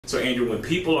So Andrew, when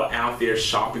people are out there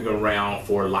shopping around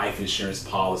for life insurance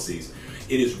policies,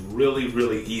 it is really,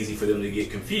 really easy for them to get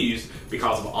confused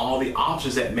because of all the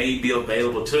options that may be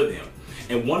available to them.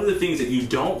 And one of the things that you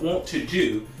don't want to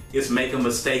do is make a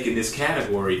mistake in this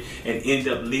category and end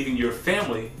up leaving your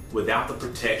family without the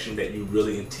protection that you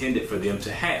really intended for them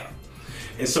to have.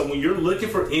 And so when you're looking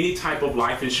for any type of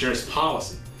life insurance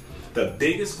policy, the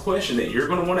biggest question that you're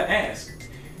going to want to ask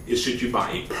is, should you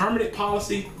buy a permanent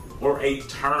policy or a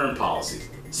term policy?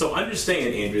 So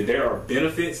understand, Andrew, there are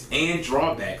benefits and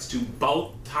drawbacks to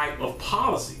both type of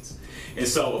policies. And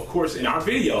so, of course, in our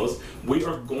videos, we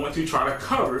are going to try to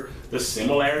cover the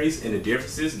similarities and the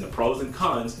differences and the pros and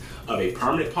cons of a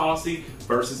permanent policy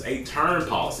versus a term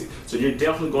policy. So you're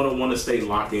definitely going to want to stay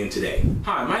locked in today.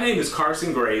 Hi, my name is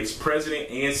Carson Graves,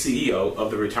 President and CEO of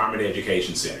the Retirement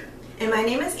Education Center. And my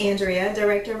name is Andrea,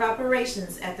 Director of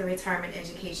Operations at the Retirement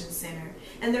Education Center.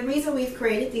 And the reason we've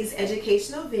created these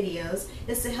educational videos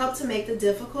is to help to make the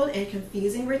difficult and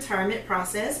confusing retirement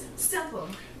process simple.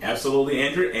 Absolutely,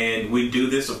 Andrew, and we do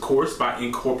this, of course, by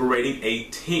incorporating a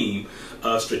team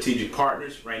of strategic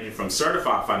partners ranging from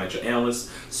certified financial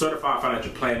analysts, certified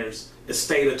financial planners,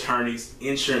 estate attorneys,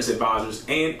 insurance advisors,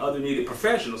 and other needed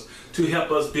professionals to help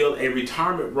us build a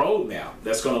retirement roadmap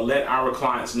that's going to let our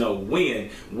clients know when,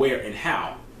 where, and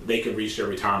how they can reach their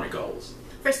retirement goals.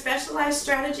 For specialized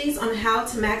strategies on how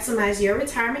to maximize your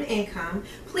retirement income,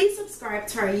 please subscribe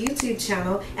to our YouTube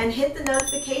channel and hit the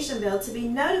notification bell to be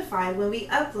notified when we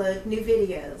upload new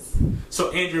videos.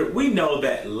 So Andrew, we know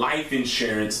that life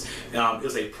insurance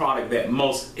is a product that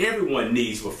most everyone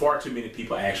needs, but far too many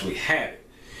people actually have it.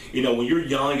 You know, when you're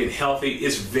young and healthy,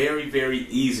 it's very, very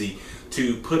easy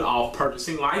to put off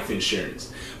purchasing life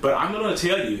insurance. But I'm going to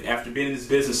tell you, after being in this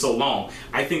business so long,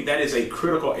 I think that is a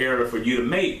critical error for you to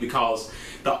make, because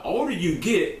the older you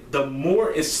get, the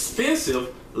more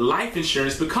expensive life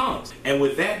insurance becomes. And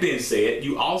with that being said,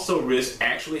 you also risk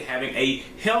actually having a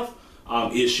health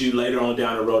issue later on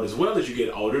down the road as well as you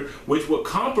get older, which will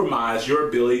compromise your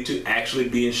ability to actually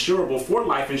be insurable for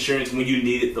life insurance when you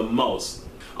need it the most.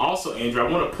 Also, Andrew,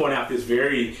 I want to point out this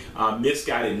very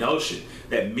misguided notion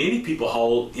that many people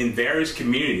hold in various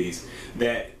communities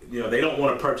that they don't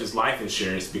want to purchase life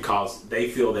insurance because they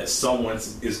feel that someone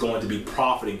is going to be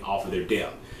profiting off of their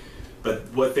death.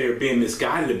 But what they're being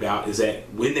misguided about is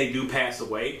that when they do pass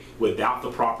away without the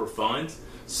proper funds,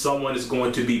 someone is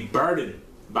going to be burdened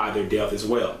by their death as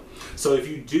well. So if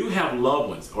you do have loved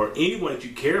ones or anyone that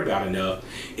you care about enough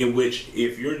in which,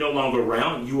 if you're no longer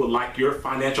around, you would like your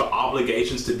financial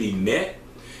obligations to be met,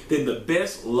 then the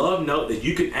best love note that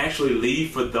you can actually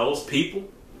leave for those people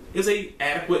is a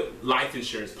adequate life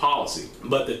insurance policy.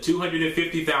 But the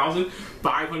 $250,000,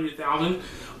 $500,000, $1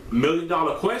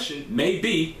 million question may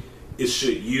be, is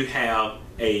should you have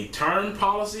a term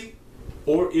policy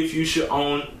or if you should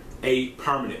own a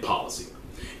permanent policy.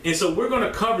 And so we're going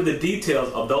to cover the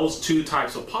details of those two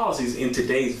types of policies in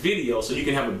today's video so you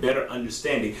can have a better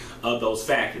understanding of those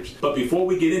factors. But before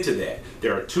we get into that,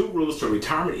 there are two rules to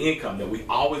retirement income that we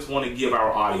always want to give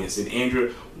our audience. And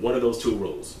Andrew, what are those two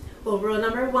rules? Well, rule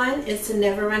number one is to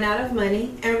never run out of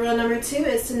money, and rule number two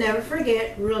is to never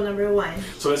forget rule number one.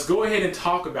 So let's go ahead and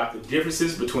talk about the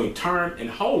differences between term and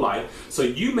whole life so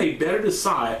you may better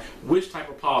decide which type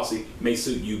of policy may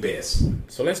suit you best.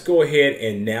 So let's go ahead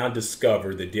and now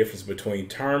discover the difference between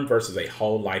term versus a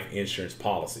whole life insurance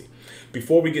policy.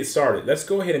 Before we get started, let's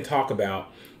go ahead and talk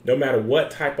about, no matter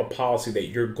what type of policy that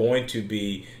you're going to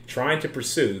be trying to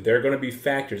pursue, there are going to be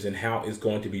factors in how it's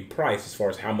going to be priced as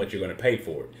far as how much you're going to pay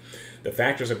for it. The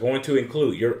factors are going to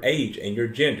include your age and your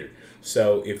gender.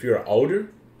 So if you're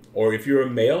older or if you're a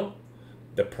male,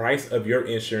 the price of your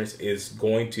insurance is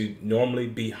going to normally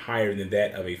be higher than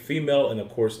that of a female and, of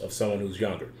course, of someone who's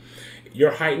younger.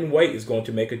 Your height and weight is going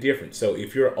to make a difference. So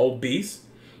if you're obese,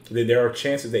 then there are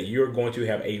chances that you're going to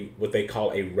have what they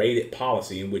call a rated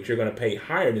policy, in which you're going to pay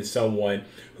higher than someone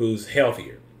who's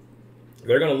healthier.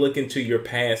 They're going to look into your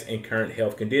past and current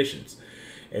health conditions.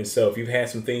 And so if you've had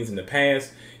some things in the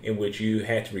past in which you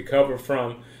had to recover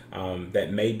from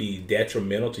that may be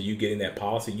detrimental to you getting that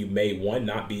policy, you may, one,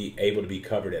 not be able to be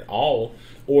covered at all,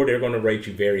 or they're going to rate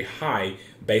you very high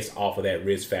based off of that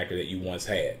risk factor that you once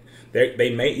had.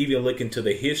 They may even look into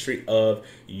the history of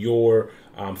your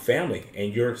family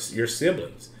and your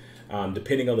siblings,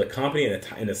 depending on the company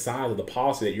and the size of the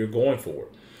policy that you're going for.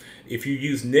 If you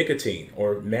use nicotine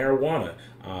or marijuana,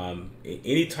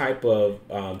 any type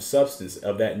of substance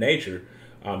of that nature,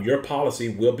 your policy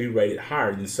will be rated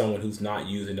higher than someone who's not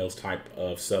using those type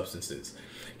of substances.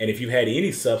 And if you had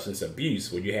any substance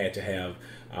abuse where you had to have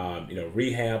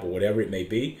rehab or whatever it may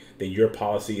be, then your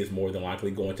policy is more than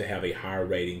likely going to have a higher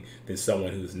rating than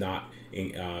someone who's not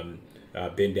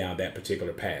been down that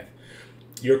particular path.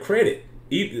 Your credit.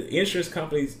 Insurance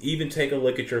companies even take a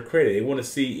look at your credit. They want to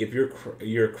see if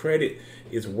your credit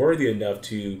is worthy enough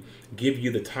to give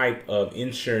you the type of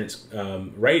insurance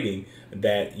rating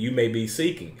that you may be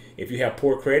seeking. If you have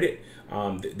poor credit,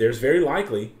 there's very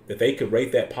likely that they could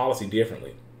rate that policy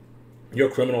differently. Your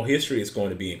criminal history is going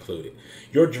to be included.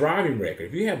 Your driving record.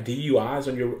 If you have DUIs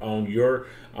on your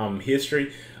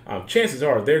history, chances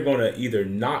are they're going to either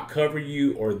not cover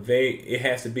you, or it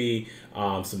has to be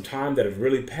some time that has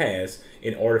really passed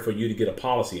in order for you to get a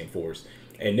policy enforced.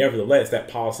 And nevertheless, that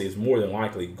policy is more than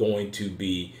likely going to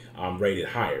be rated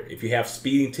higher. If you have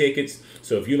speeding tickets,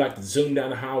 so if you like to zoom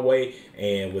down the highway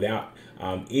and without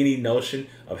any notion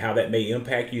of how that may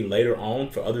impact you later on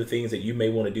for other things that you may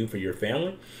want to do for your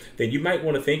family, then you might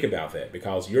want to think about that,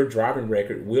 because your driving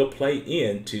record will play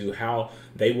into how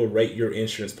they will rate your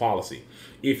insurance policy.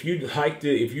 If you're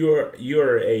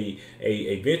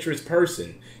a venturous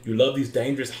person, you love these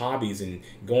dangerous hobbies and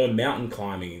going mountain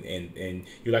climbing, and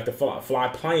you like to fly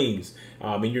planes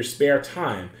in your spare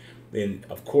time, then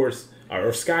of course, or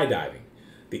skydiving,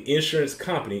 the insurance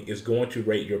company is going to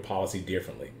rate your policy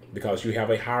differently, because you have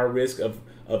a higher risk of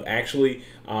actually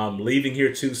leaving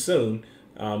here too soon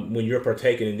when you're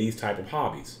partaking in these type of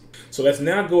hobbies. So let's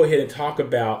now go ahead and talk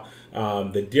about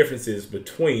the differences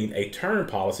between a term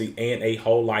policy and a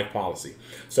whole life policy.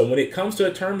 So when it comes to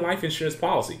a term life insurance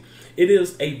policy, it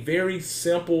is a very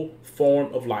simple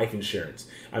form of life insurance.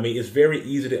 I mean, it's very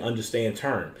easy to understand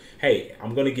term. Hey,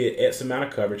 I'm going to get X amount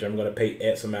of coverage. I'm going to pay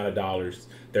X amount of dollars.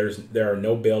 There are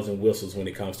no bells and whistles when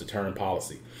it comes to term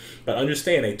policy. But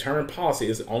understand, a term policy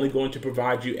is only going to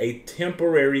provide you a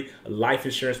temporary life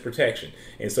insurance protection.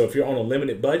 And so if you're on a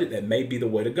limited budget, that may be the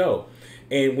way to go.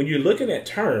 And when you're looking at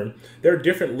term, there are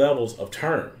different levels of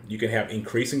term. You can have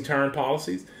increasing term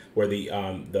policies where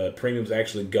the premiums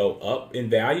actually go up in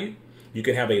value. You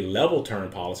can have a level term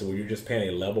policy where you're just paying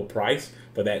a level price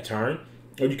for that term.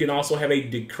 Or you can also have a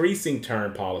decreasing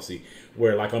term policy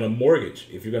where, like on a mortgage,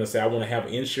 if you're going to say, I want to have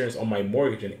insurance on my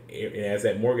mortgage, and as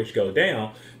that mortgage goes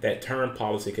down, that term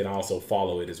policy can also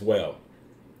follow it as well.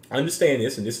 Understand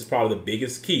this, and this is probably the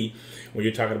biggest key when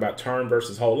you're talking about term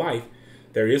versus whole life.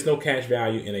 There is no cash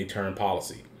value in a term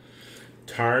policy.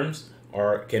 Terms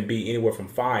can be anywhere from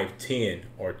 5, 10,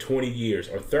 or 20 years,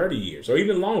 or 30 years, or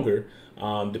even longer,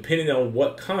 depending on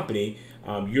what company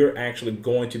you're actually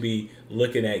going to be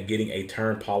looking at getting a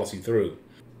term policy through.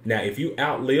 Now, if you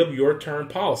outlive your term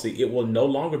policy, it will no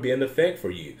longer be in effect for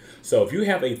you. So if you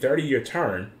have a 30-year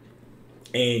term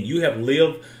and you have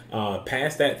lived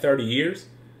past that 30 years,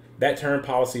 that term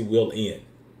policy will end.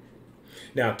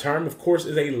 Now, term, of course,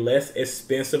 is a less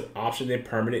expensive option than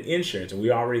permanent insurance, and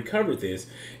we already covered this,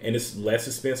 and it's less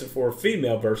expensive for a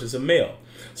female versus a male.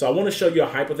 So I want to show you a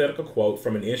hypothetical quote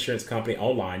from an insurance company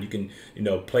online. You can,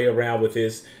 play around with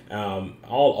this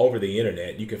all over the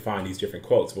internet. You can find these different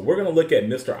quotes, but we're going to look at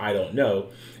Mr. I Don't Know,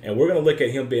 and we're going to look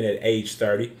at him being at age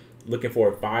 30, looking for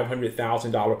a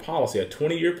 $500,000 policy, a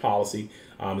 20-year policy.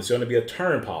 It's going to be a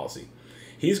term policy.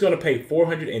 He's going to pay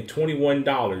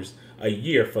 $421 a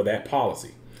year for that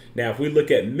policy. Now, if we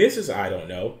look at Mrs. I Don't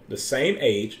Know, the same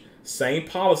age, same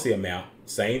policy amount,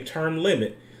 same term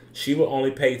limit, she will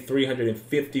only pay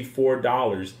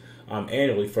 $354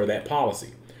 annually for that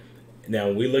policy. Now,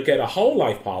 when we look at a whole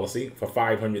life policy for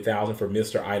 $500,000 for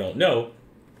Mr. I Don't Know,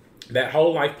 that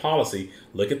whole life policy,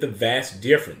 look at the vast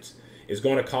difference. It's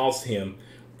going to cost him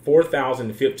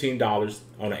 $4,015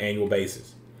 on an annual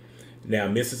basis. Now,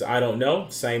 Mrs. I Don't Know,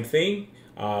 same thing.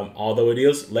 Although it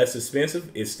is less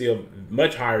expensive, it's still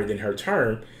much higher than her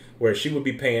term, where she would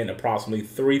be paying approximately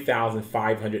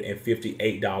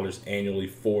 $3,558 annually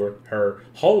for her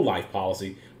whole life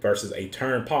policy versus a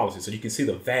term policy. So you can see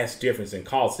the vast difference in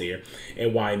cost there,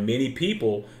 and why many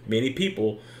people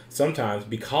sometimes,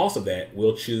 because of that,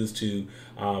 will choose to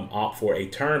opt for a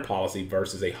term policy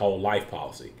versus a whole life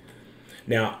policy.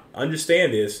 Now,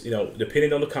 understand this,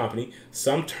 depending on the company,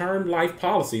 some term life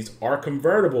policies are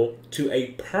convertible to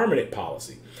a permanent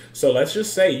policy. So let's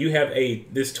just say you have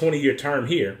this 20-year term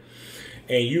here,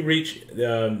 and you reach,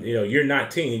 you're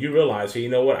 19, and you realize, hey, you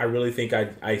know what, I really think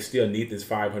I still need this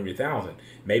 $500,000.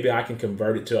 Maybe I can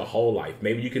convert it to a whole life.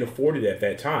 Maybe you can afford it at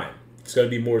that time. It's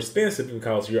going to be more expensive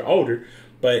because you're older,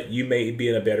 but you may be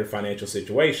in a better financial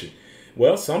situation.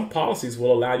 Well, some policies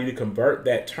will allow you to convert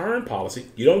that term policy.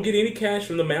 You don't get any cash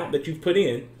from the amount that you've put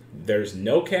in. There's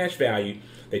no cash value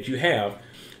that you have.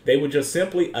 They would just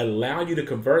simply allow you to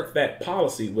convert that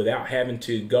policy without having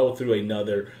to go through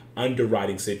another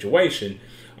underwriting situation,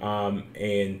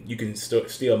 and you can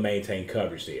still maintain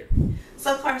coverage there.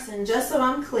 So Carson, just so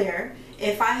I'm clear,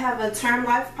 if I have a term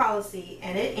life policy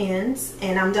and it ends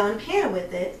and I'm done paying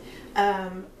with it,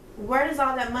 where does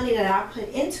all that money that I put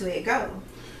into it go?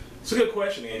 It's a good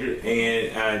question, Andrew,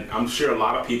 and I'm sure a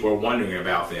lot of people are wondering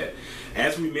about that.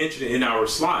 As we mentioned in our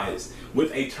slides,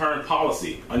 with a term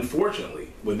policy, unfortunately,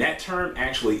 when that term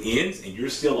actually ends and you're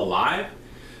still alive,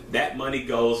 that money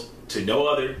goes to no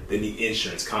other than the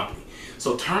insurance company.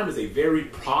 So term is a very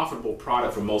profitable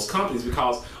product for most companies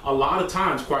because a lot of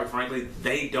times, quite frankly,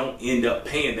 they don't end up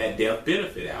paying that death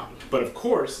benefit out. But of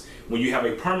course, when you have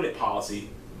a permanent policy,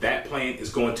 that plan is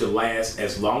going to last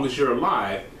as long as you're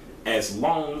alive, as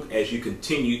long as you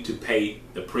continue to pay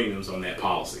the premiums on that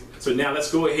policy. So now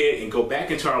let's go ahead and go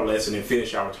back into our lesson and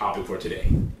finish our topic for today.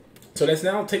 So let's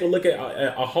now take a look at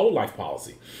a whole life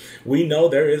policy. We know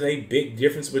there is a big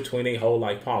difference between a whole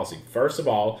life policy. First of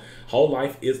all, whole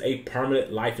life is a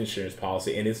permanent life insurance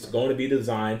policy, and it's going to be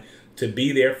designed to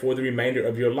be there for the remainder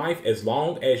of your life as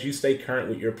long as you stay current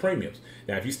with your premiums.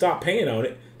 Now, if you stop paying on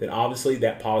it, then obviously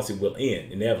that policy will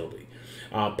end inevitably.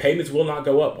 Payments will not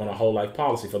go up on a whole life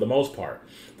policy for the most part.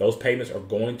 Those payments are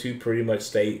going to pretty much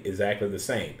stay exactly the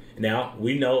same. Now,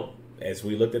 we know, as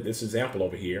we looked at this example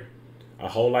over here, a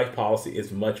whole life policy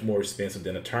is much more expensive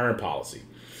than a term policy.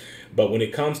 But when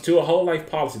it comes to a whole life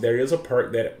policy, there is a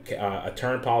perk that a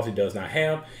term policy does not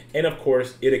have. And of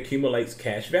course, it accumulates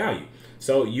cash value.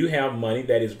 So you have money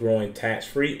that is growing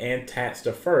tax-free and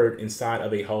tax-deferred inside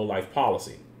of a whole life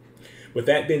policy. With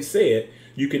that being said,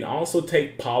 you can also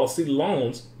take policy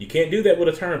loans. You can't do that with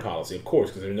a term policy, of course,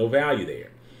 because there's no value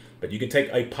there. But you can take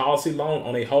a policy loan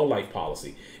on a whole life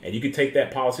policy, and you can take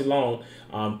that policy loan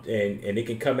and it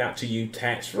can come out to you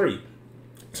tax-free.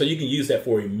 So you can use that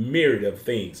for a myriad of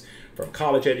things, from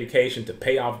college education to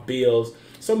pay off bills.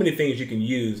 So many things you can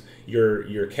use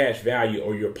your cash value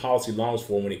or your policy loans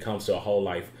for when it comes to a whole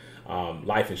life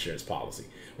life insurance policy.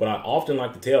 But I often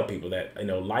like to tell people that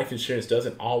life insurance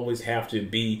doesn't always have to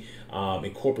be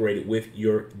incorporated with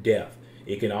your death.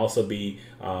 It can also be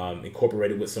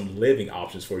incorporated with some living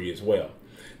options for you as well.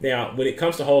 Now, when it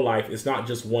comes to whole life, it's not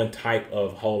just one type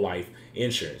of whole life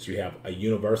insurance. You have a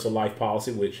universal life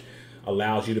policy, which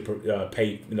allows you to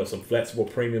pay some flexible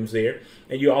premiums there.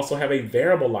 And you also have a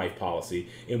variable life policy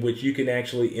in which you can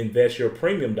actually invest your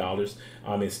premium dollars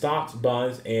in stocks,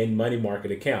 bonds, and money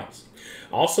market accounts.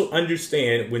 Also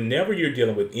understand, whenever you're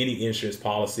dealing with any insurance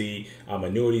policy,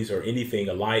 annuities, or anything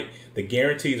alike, the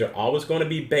guarantees are always going to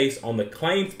be based on the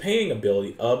claims paying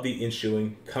ability of the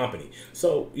insuring company.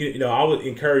 So, I would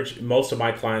encourage most of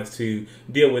my clients to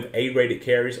deal with A-rated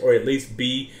carriers, or at least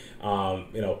B,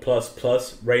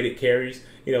 plus rated carriers.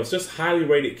 It's just highly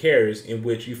rated carriers in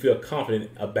which you feel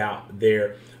confident about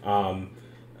their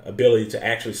ability to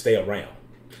actually stay around.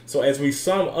 So as we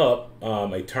sum up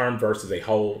a term versus a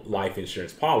whole life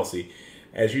insurance policy,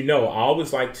 as you know, I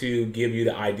always like to give you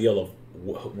the ideal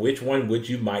of which one would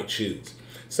you might choose.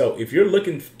 So if you're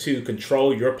looking to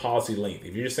control your policy length,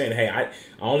 if you're just saying, hey, I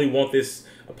only want this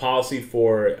policy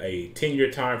for a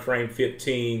 10-year time frame,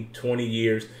 15, 20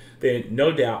 years, then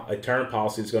no doubt a term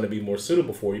policy is going to be more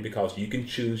suitable for you because you can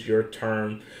choose your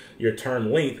term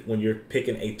length when you're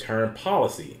picking a term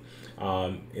policy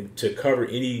and to cover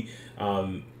any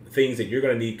things that you're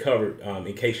going to need covered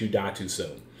in case you die too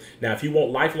soon. Now, if you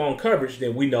want lifelong coverage,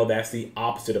 then we know that's the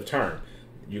opposite of term.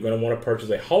 You're going to want to purchase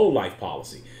a whole life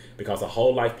policy because a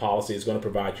whole life policy is going to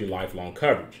provide you lifelong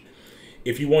coverage.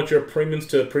 If you want your premiums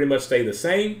to pretty much stay the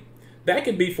same, that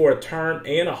could be for a term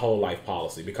and a whole life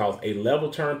policy, because a level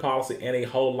term policy and a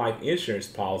whole life insurance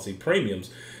policy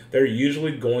premiums, they're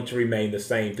usually going to remain the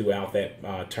same throughout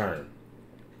that term.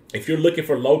 If you're looking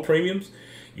for low premiums,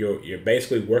 you're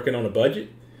basically working on a budget,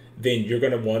 then you're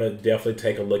going to want to definitely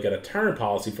take a look at a term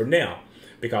policy for now,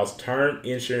 because term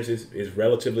insurance is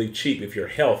relatively cheap if you're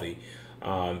healthy,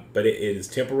 but it is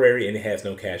temporary and it has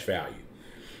no cash value.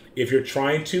 If you're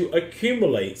trying to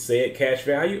accumulate said cash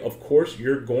value, of course,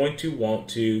 you're going to want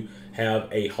to have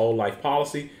a whole life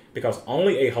policy, because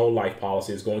only a whole life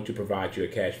policy is going to provide you a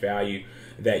cash value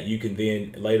that you can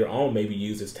then later on maybe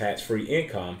use as tax-free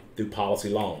income through policy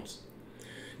loans.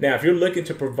 Now, if you're looking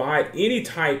to provide any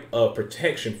type of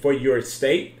protection for your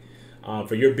estate,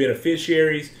 for your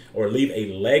beneficiaries, or leave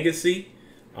a legacy,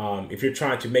 if you're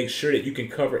trying to make sure that you can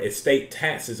cover estate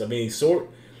taxes of any sort,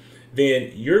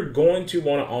 then you're going to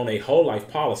want to own a whole life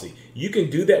policy. You can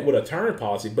do that with a term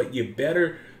policy, but you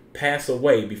better pass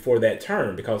away before that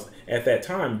term, because at that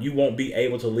time you won't be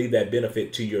able to leave that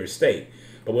benefit to your estate.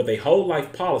 But with a whole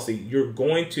life policy, you're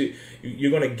going to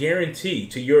guarantee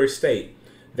to your estate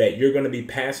that you're going to be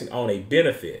passing on a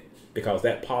benefit because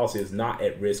that policy is not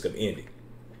at risk of ending.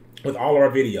 With all of our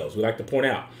videos, we like to point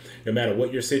out, no matter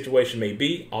what your situation may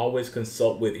be, always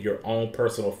consult with your own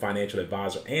personal financial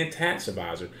advisor and tax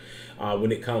advisor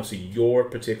when it comes to your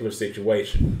particular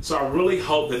situation. So I really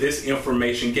hope that this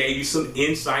information gave you some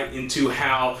insight into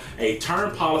how a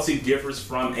term policy differs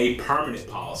from a permanent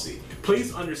policy.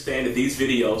 Please understand that these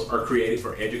videos are created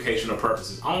for educational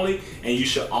purposes only, and you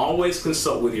should always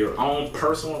consult with your own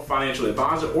personal financial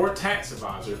advisor or tax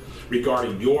advisor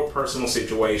regarding your personal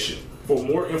situation. For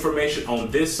more information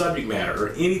on this subject matter or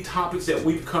any topics that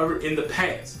we've covered in the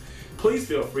past, please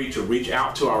feel free to reach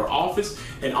out to our office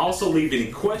and also leave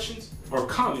any questions or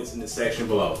comments in the section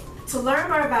below. To learn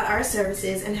more about our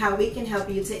services and how we can help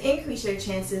you to increase your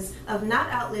chances of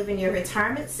not outliving your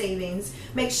retirement savings,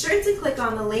 make sure to click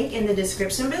on the link in the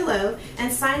description below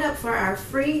and sign up for our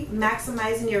free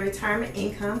Maximizing Your Retirement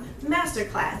Income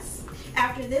Masterclass.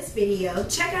 After this video,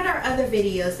 check out our other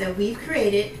videos that we've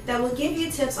created that will give you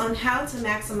tips on how to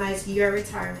maximize your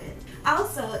retirement.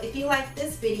 Also, if you like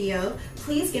this video,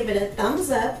 please give it a thumbs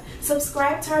up,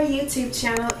 subscribe to our YouTube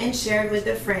channel, and share it with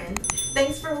a friend.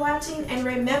 Thanks for watching, and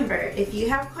remember, if you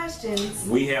have questions,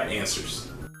 we have answers.